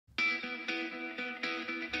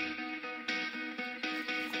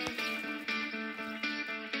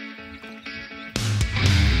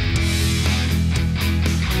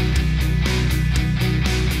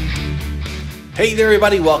Hey there,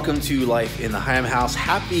 everybody. Welcome to Life in the Higham House.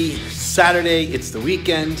 Happy Saturday. It's the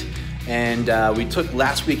weekend, and we took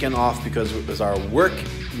last weekend off because it was our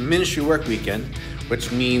ministry work weekend,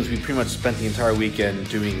 which means we pretty much spent the entire weekend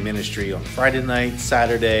doing ministry on Friday night,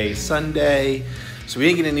 Saturday, Sunday. So we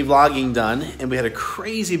didn't get any vlogging done, and we had a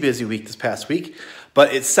crazy busy week this past week.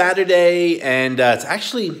 But it's Saturday, and it's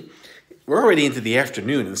actually, we're already into the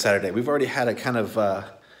afternoon on Saturday. We've already had a kind of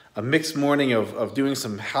a mixed morning of doing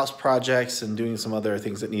some house projects and doing some other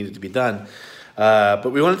things that needed to be done.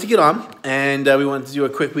 But we wanted to get on, and we wanted to do a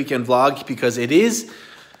quick weekend vlog because it is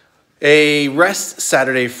a rest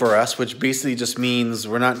Saturday for us, which basically just means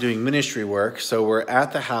we're not doing ministry work. So we're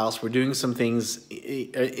at the house. We're doing some things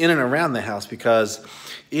in and around the house because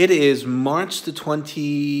it is March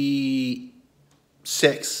 26th.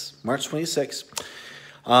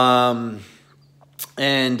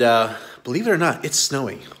 Believe it or not, it's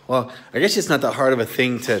snowing. Well, I guess it's not that hard of a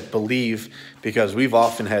thing to believe because we've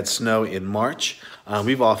often had snow in March.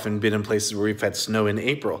 We've often been in places where we've had snow in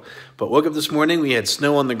April. But woke up this morning, we had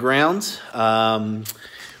snow on the ground.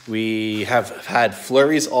 We have had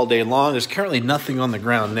flurries all day long. There's currently nothing on the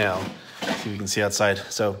ground now. See if you can see outside.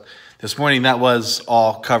 So this morning, that was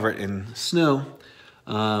all covered in snow.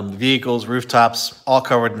 Vehicles, rooftops, all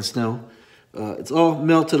covered in snow. It's all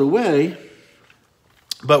melted away.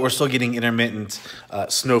 But we're still getting intermittent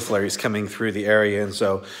snow flurries coming through the area. And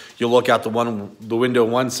so you'll look out the window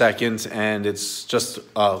 1 second and it's just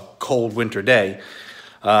a cold winter day.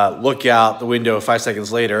 Look out the window 5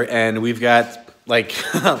 seconds later and we've got like,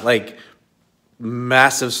 like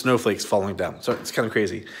massive snowflakes falling down. So it's kind of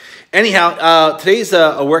crazy. Anyhow, today's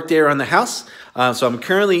a work day around the house. So I'm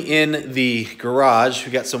currently in the garage.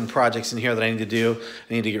 We got some projects in here that I need to do.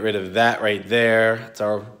 I need to get rid of that right there. It's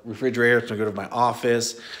our refrigerator. It's gonna go to my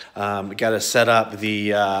office. We got to set up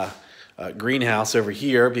the greenhouse over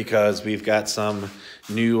here because we've got some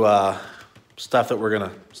new stuff that we're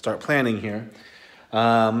gonna start planting here,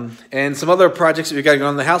 and some other projects that we got going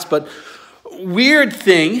on in the house. But weird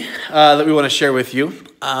thing that we want to share with you.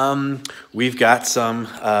 We got some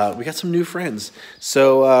new friends.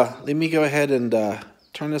 So let me go ahead and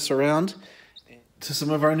turn this around to some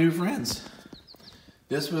of our new friends.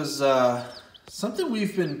 This was something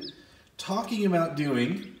we've been talking about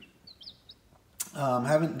doing.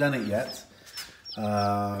 Haven't done it yet.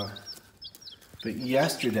 But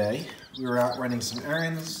yesterday we were out running some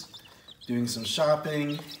errands, doing some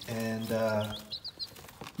shopping, and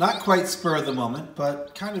not quite spur of the moment,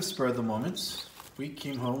 but kind of spur of the moment. We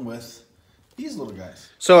came home with these little guys.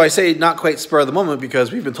 So I say not quite spur of the moment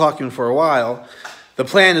because we've been talking for a while. The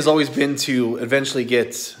plan has always been to eventually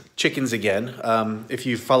get chickens again. If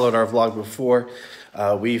you've followed our vlog before,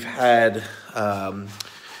 we've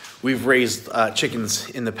raised chickens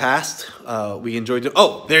in the past. We enjoyed it.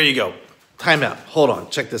 Oh, there you go. Time out. Hold on.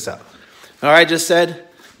 Check this out. All right, just said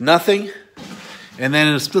nothing. And then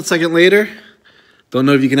in a split second later, don't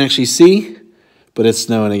know if you can actually see, but it's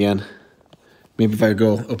snowing again. Maybe if I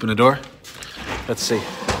go open the door. Let's see.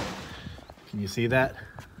 Can you see that?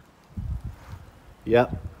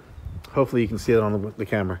 Yep. Hopefully you can see it on the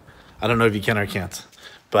camera. I don't know if you can or can't,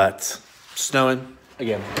 but snowing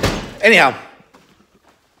again. Anyhow,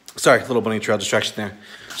 sorry, little bunny trail distraction there.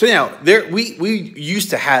 So anyhow, we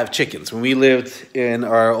used to have chickens. When we lived in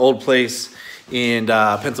our old place in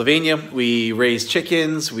Pennsylvania, we raised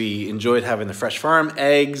chickens. We enjoyed having the fresh farm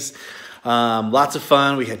eggs. Lots of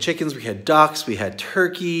fun. We had chickens, we had ducks, we had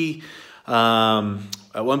turkey. At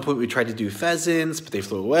one point we tried to do pheasants, but they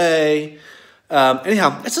flew away.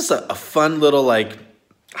 Anyhow, it's just a fun little like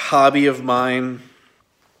hobby of mine.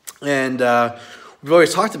 And we've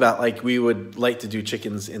always talked about like we would like to do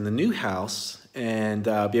chickens in the new house and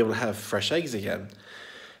be able to have fresh eggs again.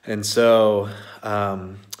 And so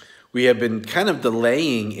we have been kind of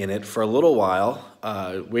delaying in it for a little while,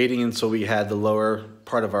 waiting until we had the lower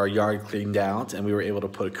part of our yard cleaned out and we were able to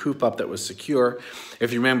put a coop up that was secure.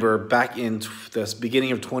 If you remember, back in the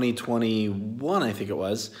beginning of 2021, I think it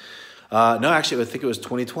was. No, actually, I think it was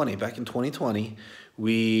 2020. Back in 2020,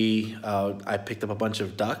 I picked up a bunch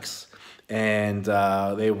of ducks and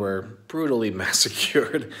they were brutally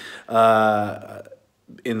massacred.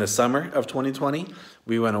 In the summer of 2020,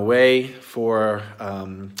 we went away for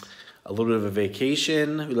a little bit of a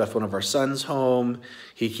vacation. We left one of our sons home.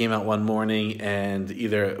 He came out one morning and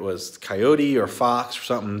either it was coyote or fox or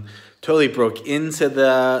something totally broke into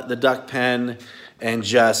the duck pen and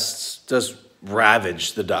just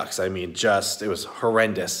ravaged the ducks. I mean, it was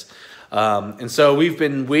horrendous. And so we've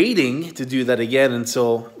been waiting to do that again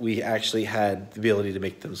until we actually had the ability to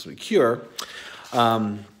make them secure.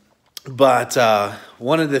 But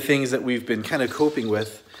one of the things that we've been kind of coping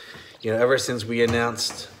with You know, ever since we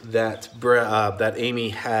announced that that Amy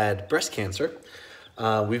had breast cancer,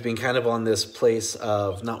 we've been kind of on this place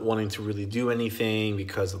of not wanting to really do anything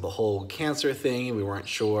because of the whole cancer thing. We weren't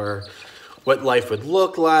sure what life would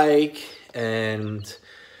look like, and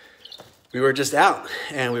we were just out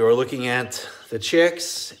and we were looking at the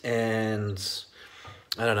chicks, and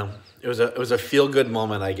I don't know. It was a feel-good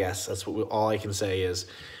moment, I guess. That's all I can say is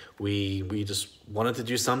we just wanted to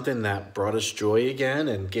do something that brought us joy again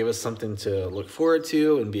and gave us something to look forward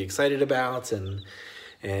to and be excited about, and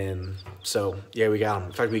so yeah, we got them.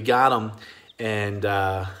 In fact, we got them, and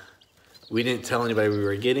we didn't tell anybody we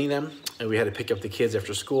were getting them, and we had to pick up the kids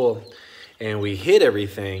after school, and we hid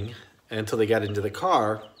everything until they got into the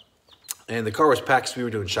car. And the car was packed because we were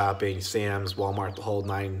doing shopping, Sam's, Walmart, the whole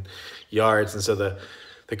 9 yards. And so the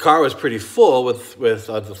car was pretty full with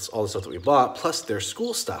all the stuff that we bought, plus their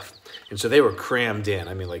school stuff. And so they were crammed in.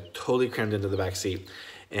 I mean, like totally crammed into the back seat.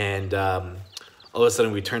 And all of a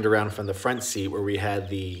sudden we turned around from the front seat where we had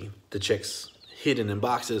the chicks hidden in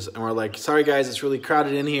boxes. And we're like, sorry guys, it's really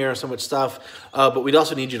crowded in here, so much stuff. But we'd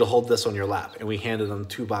also need you to hold this on your lap. And we handed them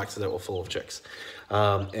 2 boxes that were full of chicks.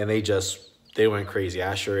 And they went crazy.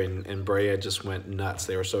 Asher and Brea just went nuts.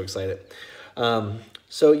 They were so excited.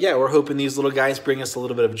 So yeah, we're hoping these little guys bring us a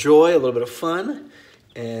little bit of joy, a little bit of fun.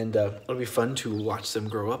 And it'll be fun to watch them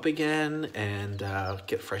grow up again and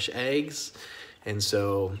get fresh eggs. And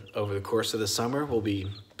so over the course of the summer, we'll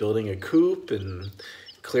be building a coop and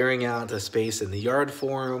clearing out a space in the yard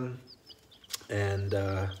for them. And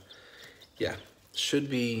yeah, should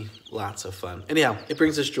be lots of fun. Anyhow, it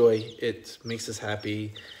brings us joy. It makes us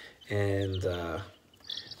happy. And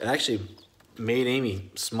it actually made Amy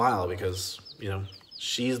smile because, you know,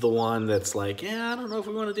 she's the one that's like, yeah, I don't know if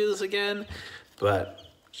we want to do this again. But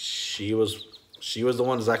she was the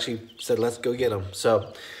one who's actually said, let's go get them.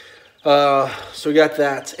 So we got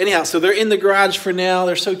that. Anyhow, so they're in the garage for now.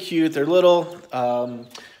 They're so cute. They're little.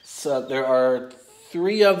 So there are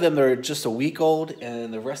 3 of them that are just a week old,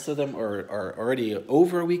 and the rest of them are already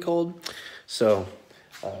over a week old. So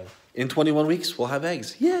in 21 weeks, we'll have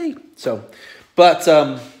eggs. Yay! So, but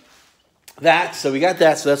so we got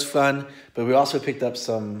that, so that's fun. But we also picked up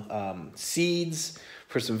some seeds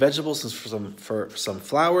for some vegetables and for some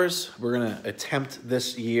flowers. We're gonna attempt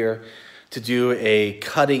this year to do a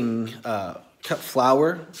cut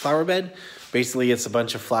flower bed. Basically, it's a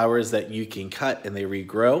bunch of flowers that you can cut and they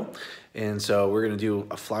regrow. And so we're gonna do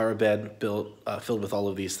a flower bed filled with all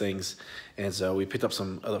of these things. And so we picked up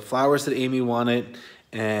some other flowers that Amy wanted,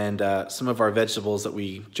 and some of our vegetables that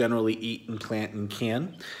we generally eat and plant and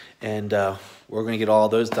can. And we're gonna get all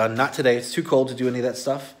those done. Not today, it's too cold to do any of that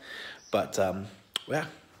stuff. But yeah,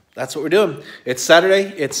 that's what we're doing. It's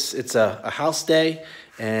Saturday, it's a house day,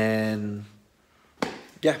 and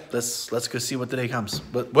yeah, let's go see what the day comes,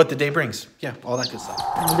 what the day brings. Yeah, all that good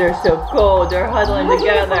stuff. They're so cold, they're huddling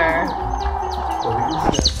together.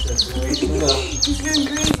 He's going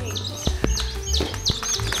crazy.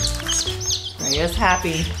 He is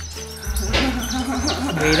happy.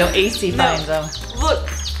 Wait till AC finds them. Look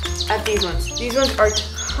at these ones. These ones are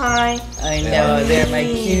tiny. I know, they're my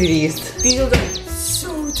cuties. These ones are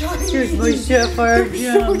so tiny. Here's my shepherd.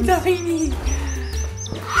 So tiny.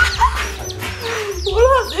 What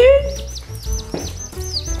up, dude?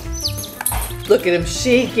 Look at him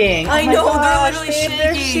shaking. I Oh my know, gosh, they're literally babe,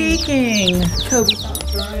 they're shaking. Kobe.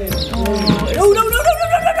 Oh, no.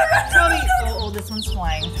 Oh, this one's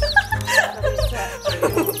flying.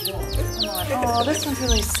 Oh, this one's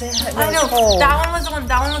really sad. I know. Cold. That one was the one.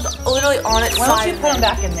 That one was literally on its Why side. don't you put them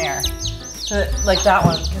back in there? Like that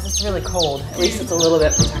one, because it's really cold. At least it's a little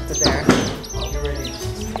bit protected there.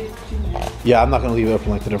 Yeah, I'm not gonna leave it open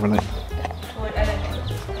like that overnight.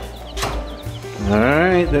 All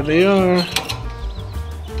right, there they are.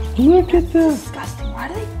 Look at them. Disgusting. Why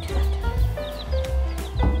do they do that?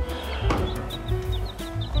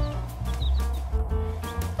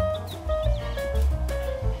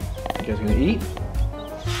 You guys gonna eat?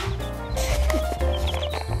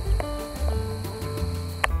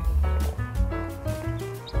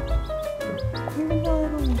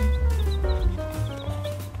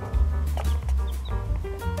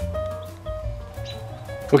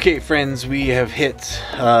 Okay, friends, we have hit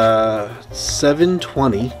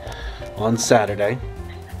 7:20 on Saturday.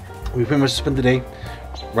 We pretty much spent the day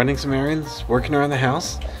running some errands, working around the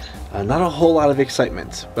house. Not a whole lot of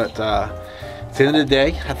excitement, but it's the end of the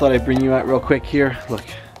day. I thought I'd bring you out real quick here. Look,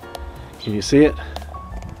 can you see it?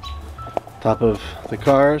 Top of the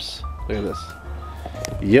cars. Look at this.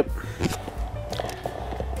 Yep.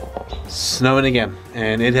 Snowing again,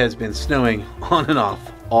 and it has been snowing on and off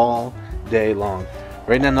all day long.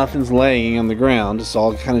 Right now nothing's laying on the ground. It's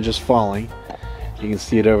all kind of just falling. You can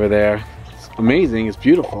see it over there. It's amazing. It's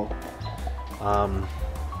beautiful. And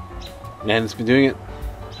it's been doing it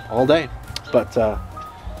all day. But we're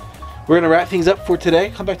going to wrap things up for today.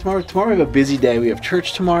 Come back tomorrow. Tomorrow we have a busy day. We have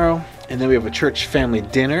church tomorrow. And then we have a church family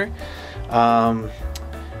dinner. And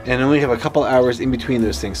then we have a couple hours in between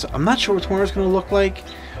those things. So I'm not sure what tomorrow's going to look like.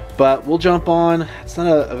 But we'll jump on. It's not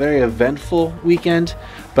a very eventful weekend.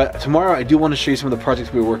 But tomorrow I do want to show you some of the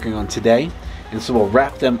projects we were working on today. And so we'll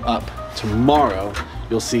wrap them up tomorrow.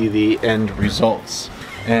 You'll see the end results.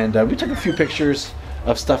 And we took a few pictures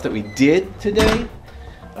of stuff that we did today.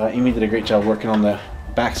 Amy did a great job working on the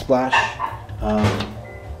backsplash.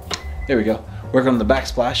 There we go. Working on the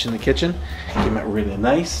backsplash in the kitchen. Came out really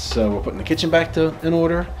nice. So we're putting the kitchen back in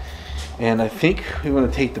order. And I think we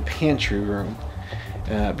want to take the pantry room.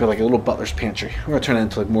 Be like a little butler's pantry. We're gonna turn it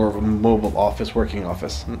into like more of a mobile office, working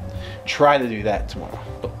office. Try to do that tomorrow,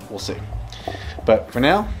 but we'll see. But for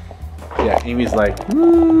now, yeah, Amy's like,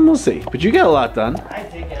 we'll see. But you got a lot done. I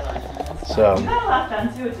did get a lot done. So You got a lot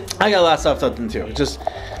done too. I got a lot of stuff done too. It's just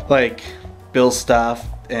like bill stuff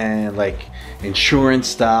and like insurance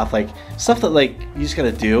stuff, like stuff that like you just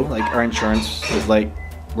gotta do. Like our insurance is like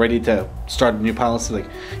ready to start a new policy, like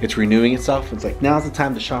it's renewing itself. It's like now's the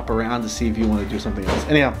time to shop around to see if you want to do something else.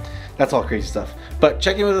 Anyhow, that's all crazy stuff. But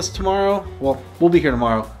check in with us tomorrow. Well, we'll be here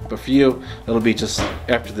tomorrow, but for you, it'll be just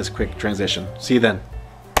after this quick transition. See you then.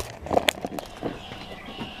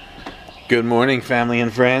 Good morning, family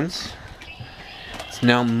and friends. It's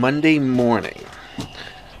now Monday morning.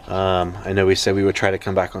 I know we said we would try to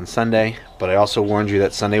come back on Sunday, but I also warned you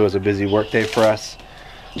that Sunday was a busy work day for us.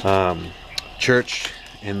 Church,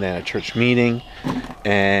 and then a church meeting,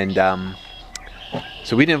 and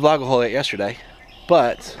so we didn't vlog a whole lot yesterday,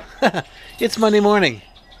 but it's Monday morning,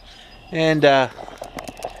 and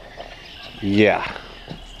yeah,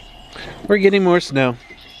 we're getting more snow.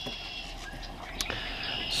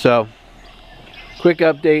 So quick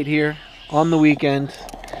update here on the weekend.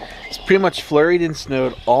 It's pretty much flurried and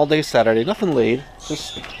snowed all day Saturday. Nothing laid,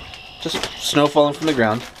 just snow falling from the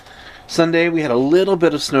ground. Sunday we had a little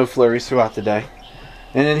bit of snow flurries throughout the day.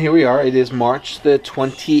 And then here we are. It is March the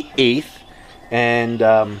 28th, and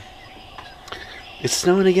it's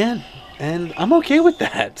snowing again. And I'm okay with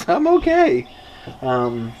that. I'm okay. Here's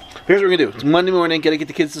what we're gonna do. It's Monday morning. Gotta get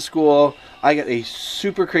the kids to school. I got a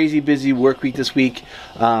super crazy busy work week this week.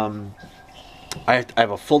 I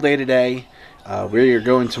have a full day today. We're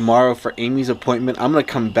going tomorrow for Amy's appointment. I'm gonna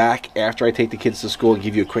come back after I take the kids to school and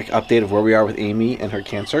give you a quick update of where we are with Amy and her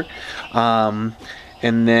cancer. And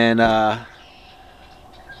then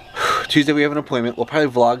Tuesday we have an appointment. We'll probably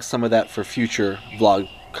vlog some of that for future vlog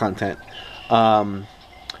content. And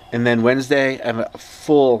then Wednesday I have a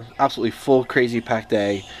full, absolutely full crazy packed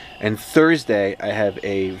day. And Thursday I have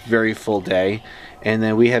a very full day. And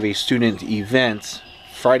then we have a student event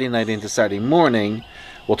Friday night into Saturday morning.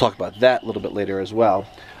 We'll talk about that a little bit later as well.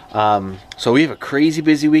 So we have a crazy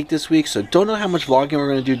busy week this week. So don't know how much vlogging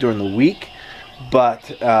we're going to do during the week. But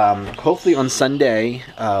hopefully on Sunday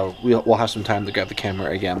we'll have some time to grab the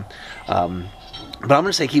camera again. But I'm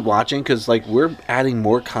gonna say keep watching, because like we're adding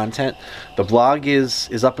more content. The blog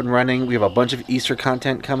is up and running. We have a bunch of Easter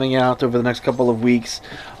content coming out over the next couple of weeks.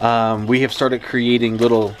 We have started creating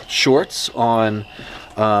little shorts on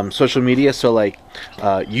social media, so like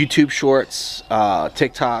YouTube shorts,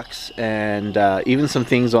 TikToks, and even some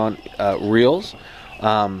things on Reels.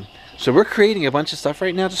 So we're creating a bunch of stuff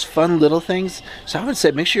right now, just fun little things. So I would say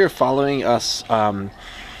make sure you're following us.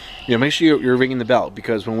 You know, make sure you're ringing the bell,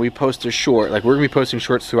 because when we post a short, like we're gonna be posting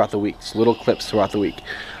shorts throughout the week, little clips throughout the week.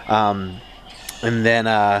 And then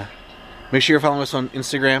make sure you're following us on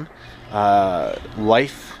Instagram,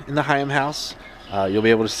 Life in the Higham House. You'll be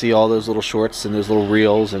able to see all those little shorts and those little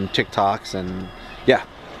reels and TikToks, and yeah.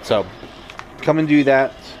 So come and do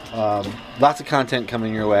that. Lots of content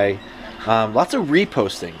coming your way. Lots of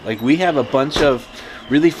reposting. Like we have a bunch of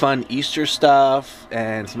really fun Easter stuff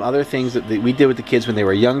and some other things that we did with the kids when they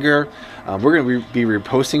were younger. We're going to be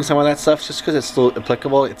reposting some of that stuff just because it's still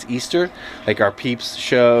applicable. It's Easter, like our Peeps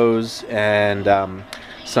shows and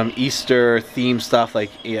some Easter themed stuff.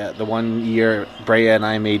 Like the one year Brea and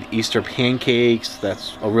I made Easter pancakes.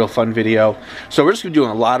 That's a real fun video. So we're just going to be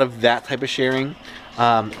doing a lot of that type of sharing.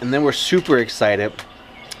 And then we're super excited.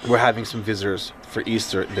 We're having some visitors for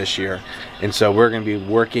Easter this year, and so we're going to be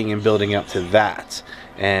working and building up to that,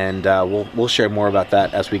 and we'll share more about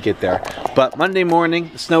that as we get there. But Monday morning,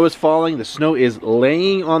 the snow is falling, the snow is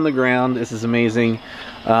laying on the ground. This is amazing.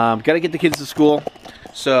 Got to get the kids to school,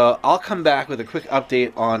 so I'll come back with a quick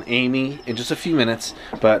update on Amy in just a few minutes,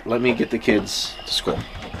 but let me get the kids to school.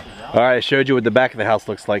 All right, I showed you what the back of the house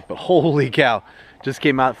looks like, but holy cow, just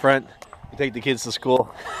came out front to take the kids to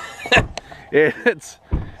school. This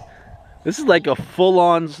is like a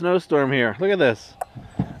full-on snowstorm here. Look at this.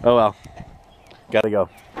 Oh well, gotta go.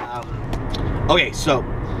 Okay, so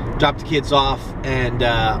dropped the kids off and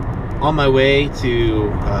on my way to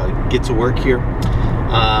get to work here.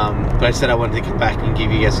 But I said I wanted to come back and give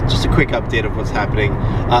you guys just a quick update of what's happening.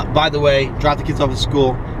 By the way, dropped the kids off at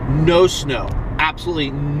school. No snow,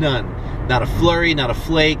 absolutely none. Not a flurry, not a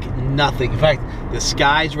flake, nothing. In fact, the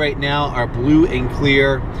skies right now are blue and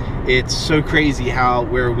clear. It's so crazy how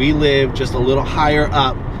where we live, just a little higher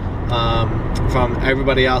up from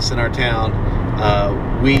everybody else in our town,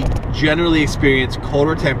 we generally experience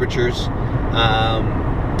colder temperatures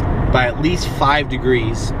by at least 5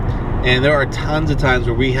 degrees. And there are tons of times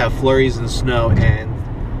where we have flurries and snow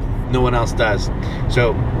and no one else does.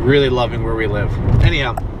 So really loving where we live.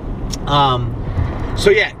 Anyhow, so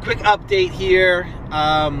yeah, quick update here.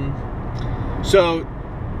 So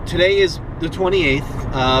today is the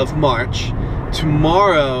 28th of March.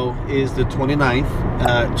 Tomorrow is the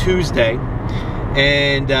 29th, Tuesday.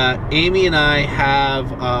 And Amy and I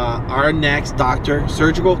have our next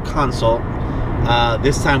surgical consult,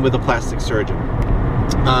 this time with a plastic surgeon.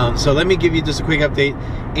 So let me give you just a quick update.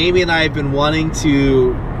 Amy and I have been wanting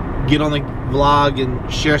to get on the vlog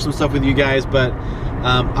and share some stuff with you guys, but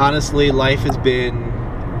honestly, life has been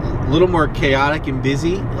a little more chaotic and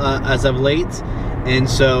busy as of late, and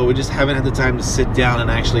so we just haven't had the time to sit down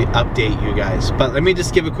and actually update you guys. But let me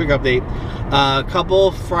just give a quick update. A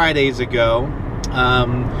couple Fridays ago,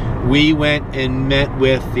 we went and met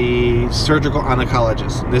with the surgical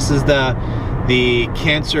oncologist. This is the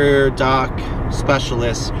cancer doc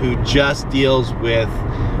specialist who just deals with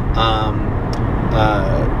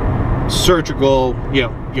surgical,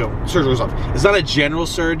 surgical stuff. It's not a general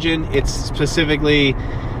surgeon. It's specifically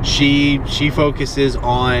she focuses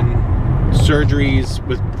on surgeries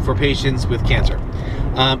for patients with cancer,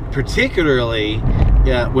 particularly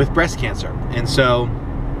with breast cancer. And so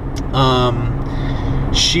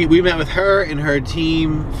we met with her and her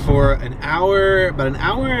team for about an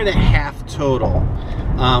hour and a half total,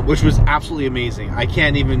 which was absolutely amazing. I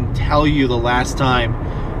can't even tell you the last time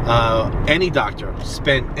any doctor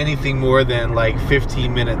spent anything more than like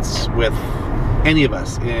 15 minutes with any of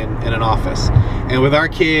us in an office. And with our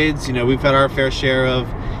kids, we've had our fair share of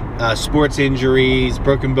sports injuries,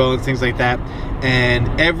 broken bones, things like that. And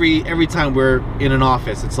every time we're in an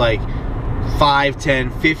office, it's like 5, 10,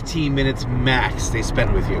 15 minutes max they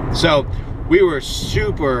spend with you. So we were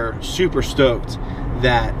super stoked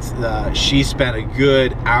that she spent a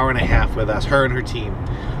good hour and a half with us, her and her team.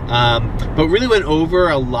 But really went over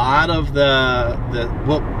a lot of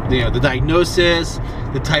the diagnosis,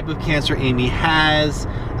 the type of cancer Amy has,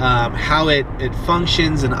 how it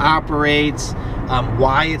functions and operates,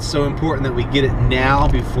 why it's so important that we get it now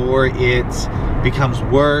before it becomes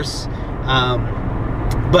worse.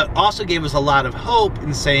 But also gave us a lot of hope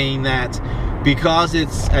in saying that because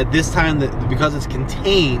it's at this time, because it's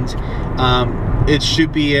contained, it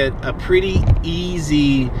should be a pretty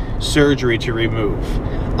easy surgery to remove.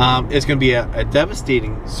 It's going to be a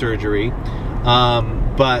devastating surgery,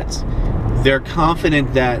 but they're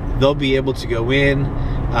confident that they'll be able to go in,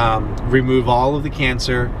 remove all of the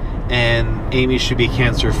cancer, and Amy should be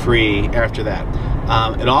cancer-free after that.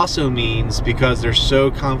 It also means, because they're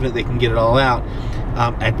so confident they can get it all out,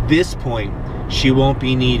 at this point, she won't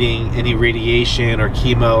be needing any radiation or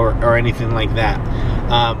chemo or anything like that.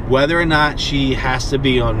 Whether or not she has to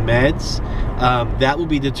be on meds, that will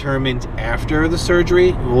be determined after the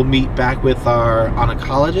surgery. We'll meet back with our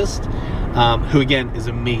oncologist, who again is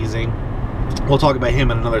amazing. We'll talk about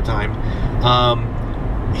him another time.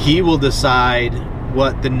 He will decide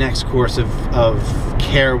what the next course of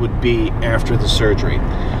care would be after the surgery.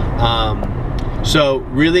 So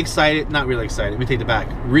really excited, not really excited, let me take it back,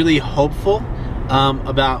 really hopeful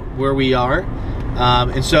about where we are.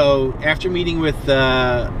 And so after meeting with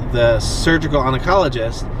the surgical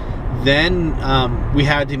oncologist, then we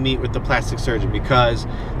had to meet with the plastic surgeon, because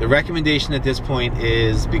the recommendation at this point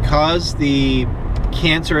is, because the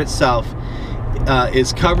cancer itself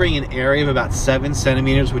is covering an area of about 7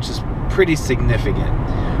 centimeters, which is pretty significant.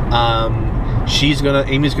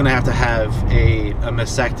 Amy's gonna have to have a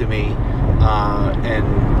mastectomy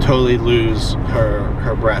and totally lose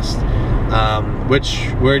her breast, which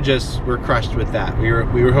we're crushed with that. We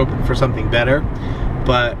were hoping for something better,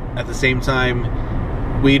 but at the same time,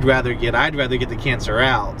 I'd rather get the cancer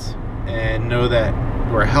out and know that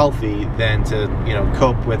we're healthy than to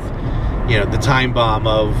cope with the time bomb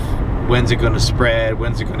of when's it going to spread,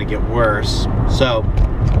 when's it going to get worse. So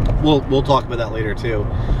we'll talk about that later too.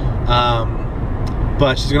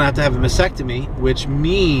 but she's gonna have to have a mastectomy, which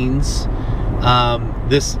means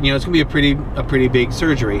this, you know, it's gonna be a pretty big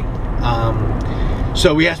surgery.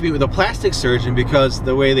 So we have to meet with a plastic surgeon, because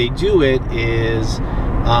the way they do it is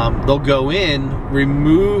they'll go in,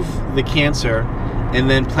 remove the cancer, and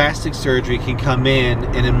then plastic surgery can come in,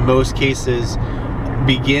 and in most cases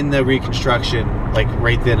begin the reconstruction like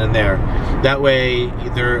right then and there. That way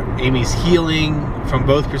either Amy's healing from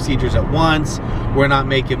both procedures at once, we're not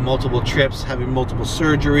making multiple trips, having multiple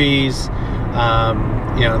surgeries.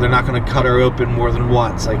 You know, they're not going to cut her open more than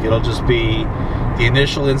once. Like, it'll just be the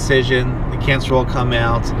initial incision, the cancer will come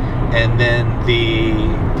out, and then the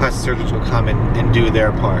plastic surgeons will come and do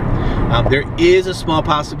their part. There is a small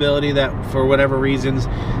possibility that for whatever reasons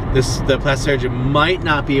the plastic surgeon might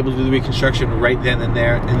not be able to do the reconstruction right then and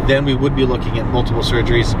there, and then we would be looking at multiple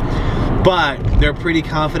surgeries. But they're pretty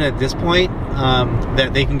confident at this point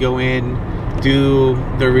that they can go in, do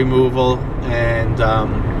the removal, and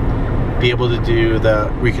be able to do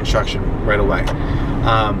the reconstruction right away.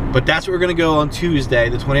 But that's what we're going to go on Tuesday,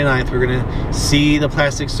 the 29th. We're going to see the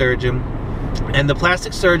plastic surgeon, and the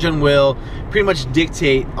plastic surgeon will pretty much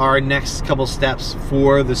dictate our next couple steps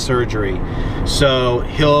for the surgery. So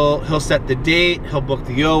he'll set the date, he'll book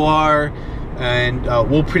the OR, and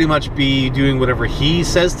we'll pretty much be doing whatever he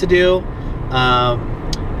says to do,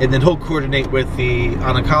 and then he'll coordinate with the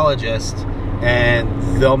oncologist,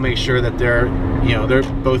 and they'll make sure that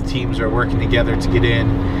both teams are working together to get in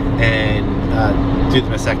and do the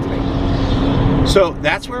mastectomy. So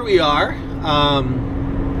that's where we are.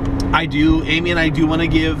 Amy and I do want to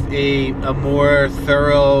give a more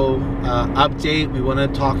thorough update. We want to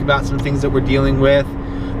talk about some things that we're dealing with.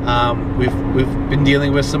 We've been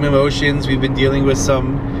dealing with some emotions. We've been dealing with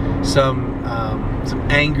some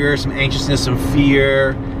anger, some anxiousness, some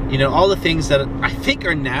fear. You know, all the things that I think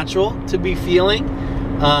are natural to be feeling.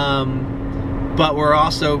 But we're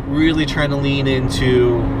also really trying to lean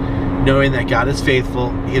into knowing that God is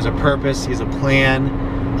faithful. He has a purpose. He has a plan.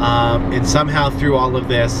 And somehow through all of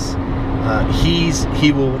this, he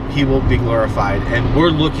will be glorified, and we're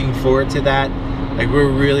looking forward to that. Like,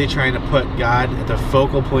 we're really trying to put God at the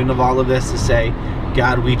focal point of all of this, to say,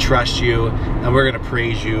 God, we trust you, and we're going to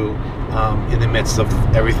praise you in the midst of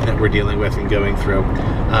everything that we're dealing with and going through.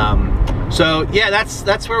 So yeah,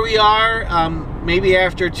 that's where we are. Maybe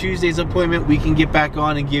after Tuesday's appointment, we can get back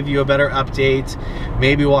on and give you a better update.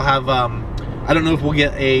 Maybe we'll have I don't know if we'll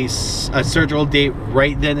get a surgical date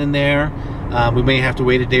right then and there. We may have to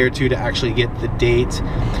wait a day or two to actually get the date.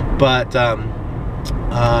 But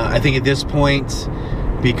I think at this point,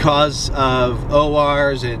 because of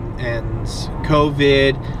ORs and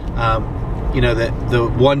COVID, you know, that the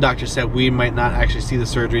one doctor said we might not actually see the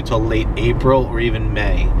surgery till late April or even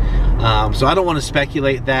May. So I don't want to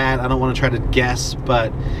speculate that. I don't want to try to guess,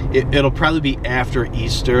 but it'll probably be after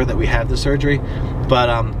Easter that we have the surgery.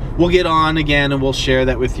 But we'll get on again and we'll share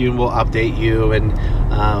that with you, and we'll update you, and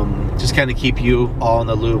just kind of keep you all in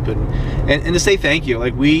the loop, and to say thank you.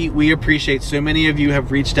 Like, we appreciate, so many of you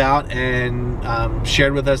have reached out and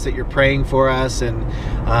shared with us that you're praying for us, and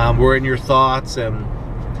we're in your thoughts, and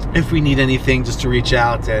if we need anything, just to reach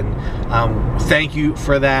out, and thank you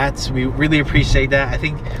for that. We really appreciate that. I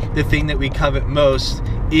think the thing that we covet most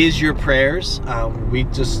is your prayers. We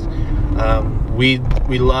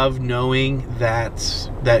love knowing that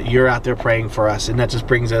you're out there praying for us, and that just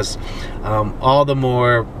brings us all the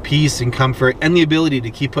more peace and comfort, and the ability to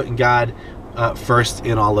keep putting God first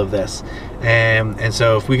in all of this. And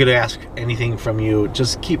so if we could ask anything from you,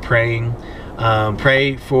 just keep praying.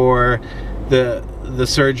 Pray for the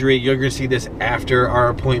surgery. You're going to see this after our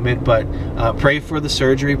appointment, but pray for the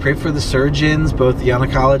surgery, pray for the surgeons, both the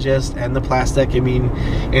oncologist and the plastic. I mean,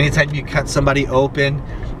 anytime you cut somebody open,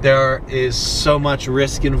 there is so much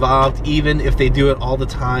risk involved, even if they do it all the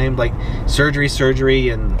time. Like, surgery,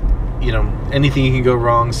 and you know, anything can go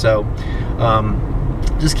wrong. So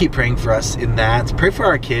just keep praying for us in that. Pray for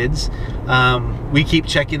our kids. We keep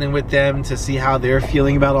checking in with them to see how they're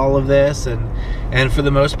feeling about all of this, and for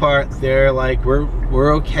the most part, they're like,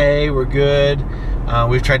 we're okay, we're good.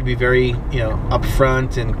 We've tried to be very, you know,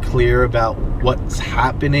 upfront and clear about what's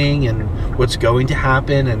happening and what's going to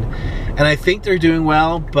happen, and I think they're doing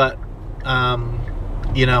well. But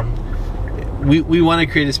you know, we want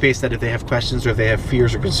to create a space that if they have questions or if they have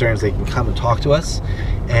fears or concerns, they can come and talk to us.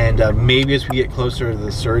 And maybe as we get closer to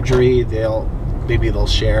the surgery, maybe they'll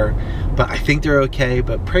share. But I think they're okay.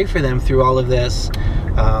 But pray for them through all of this.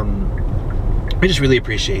 We just really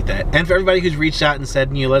appreciate that. And for everybody who's reached out and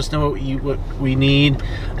said, you know, let us know what we need.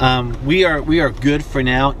 We are good for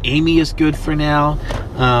now. Amy is good for now.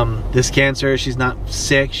 this cancer. She's not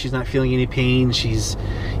sick. She's not feeling any pain. She's,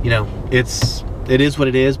 you know, it is what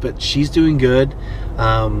it is, but she's doing good.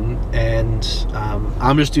 I'm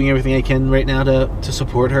just doing everything I can right now to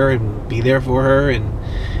support her and be there for her. And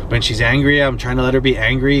when she's angry, I'm trying to let her be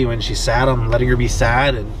angry. When she's sad, I'm letting her be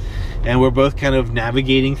sad. And we're both kind of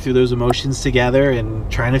navigating through those emotions together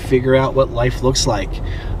and trying to figure out what life looks like.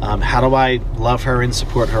 How do I love her and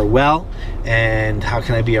support her well? And how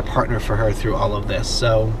can I be a partner for her through all of this?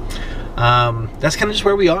 So that's kind of just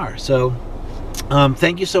where we are. So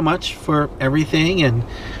thank you so much for everything, and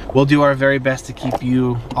we'll do our very best to keep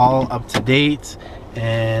you all up to date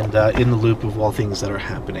and in the loop of all things that are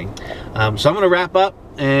happening. So I'm going to wrap up,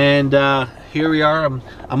 and here we are.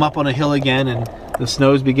 I'm up on a hill again, and the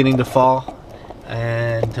snow is beginning to fall,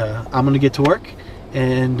 and I'm going to get to work.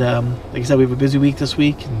 And like I said, we have a busy week this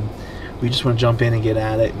week, and we just want to jump in and get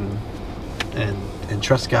at it and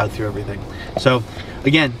trust God through everything. So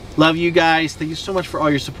again, love you guys. Thank you so much for all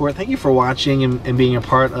your support. Thank you for watching and being a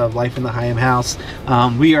part of Life in the Higham House.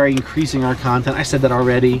 We are increasing our content. I said that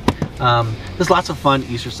already. There's lots of fun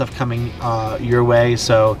Easter stuff coming your way,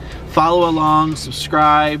 so follow along,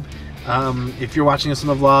 subscribe. If you're watching us on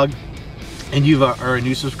the vlog and you are a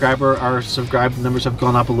new subscriber, our subscribe numbers have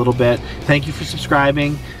gone up a little bit. Thank you for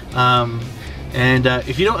subscribing. And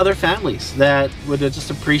if you know other families that would just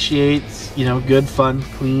appreciate, you know, good, fun,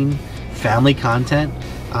 clean family content,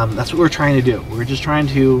 that's what we're trying to do. We're just trying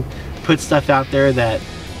to put stuff out there that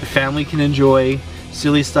the family can enjoy,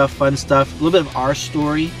 silly stuff, fun stuff, a little bit of our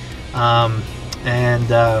story, and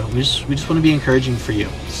we just want to be encouraging for you.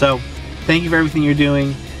 So thank you for everything you're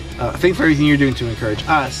doing. Thank you for everything you're doing to encourage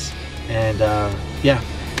us. And yeah,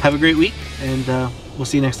 have a great week, and we'll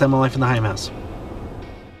see you next time on Life in the Higham House.